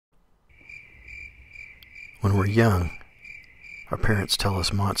When we're young, our parents tell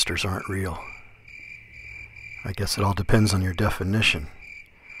us monsters aren't real. I guess it all depends on your definition.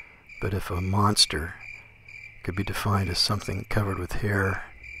 But if a monster could be defined as something covered with hair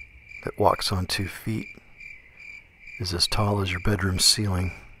that walks on 2 feet, is as tall as your bedroom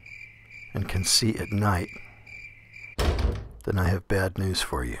ceiling, and can see at night, then I have bad news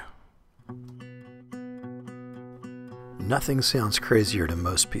for you. Nothing sounds crazier to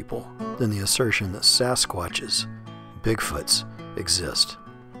most people than the assertion that Sasquatches, Bigfoots, exist.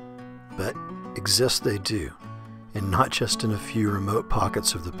 But exist they do, and not just in a few remote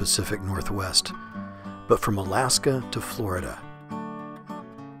pockets of the Pacific Northwest, but from Alaska to Florida.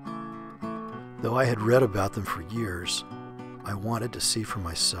 Though I had read about them for years, I wanted to see for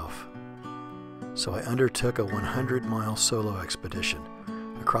myself. So I undertook a 100-mile solo expedition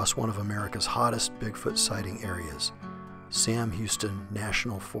across one of America's hottest Bigfoot sighting areas, Sam Houston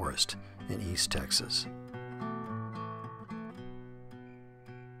National Forest in East Texas.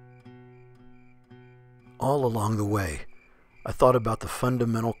 All along the way, I thought about the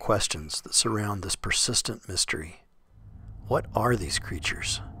fundamental questions that surround this persistent mystery. What are these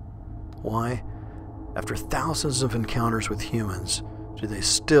creatures? Why, after thousands of encounters with humans, do they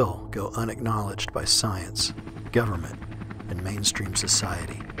still go unacknowledged by science, government, and mainstream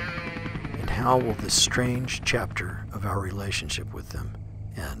society? And how will this strange chapter of our relationship with them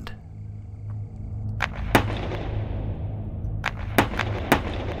end?